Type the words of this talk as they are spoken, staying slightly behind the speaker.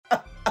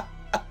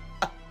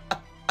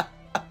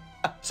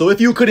So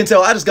if you couldn't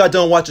tell, I just got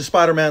done watching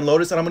Spider-Man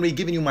Lotus, and I'm gonna be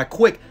giving you my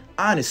quick,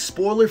 honest,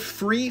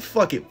 spoiler-free,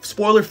 fuck it,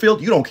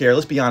 spoiler-filled, you don't care,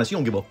 let's be honest, you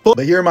don't give a fuck.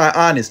 But here are my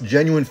honest,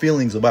 genuine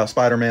feelings about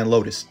Spider-Man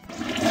Lotus.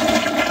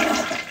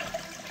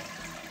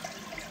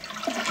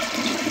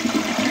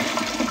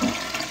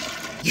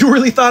 You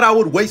really thought I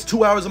would waste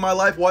 2 hours of my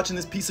life watching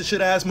this piece of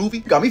shit ass movie?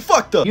 Got me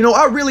fucked up. You know,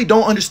 I really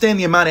don't understand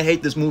the amount of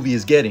hate this movie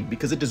is getting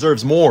because it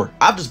deserves more.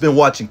 I've just been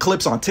watching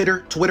clips on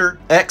Twitter,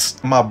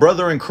 X, my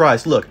brother in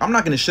Christ. Look, I'm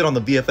not gonna shit on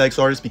the VFX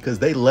artists because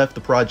they left the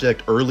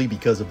project early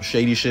because of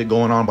shady shit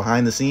going on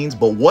behind the scenes,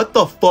 but what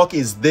the fuck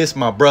is this,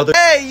 my brother?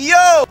 Hey,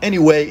 yo!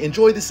 Anyway,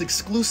 enjoy this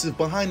exclusive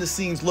behind the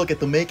scenes look at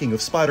the making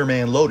of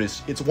Spider-Man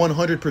Lotus. It's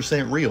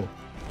 100% real.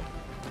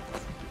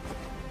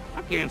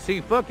 I can't see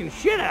fucking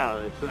shit out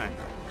of this thing.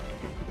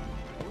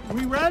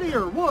 We ready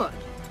or what?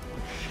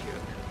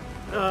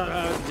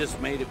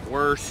 Just made it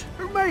worse.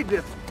 Who made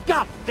this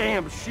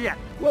goddamn shit?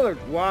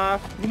 Willard's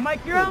wife. You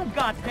make your own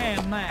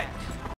goddamn match.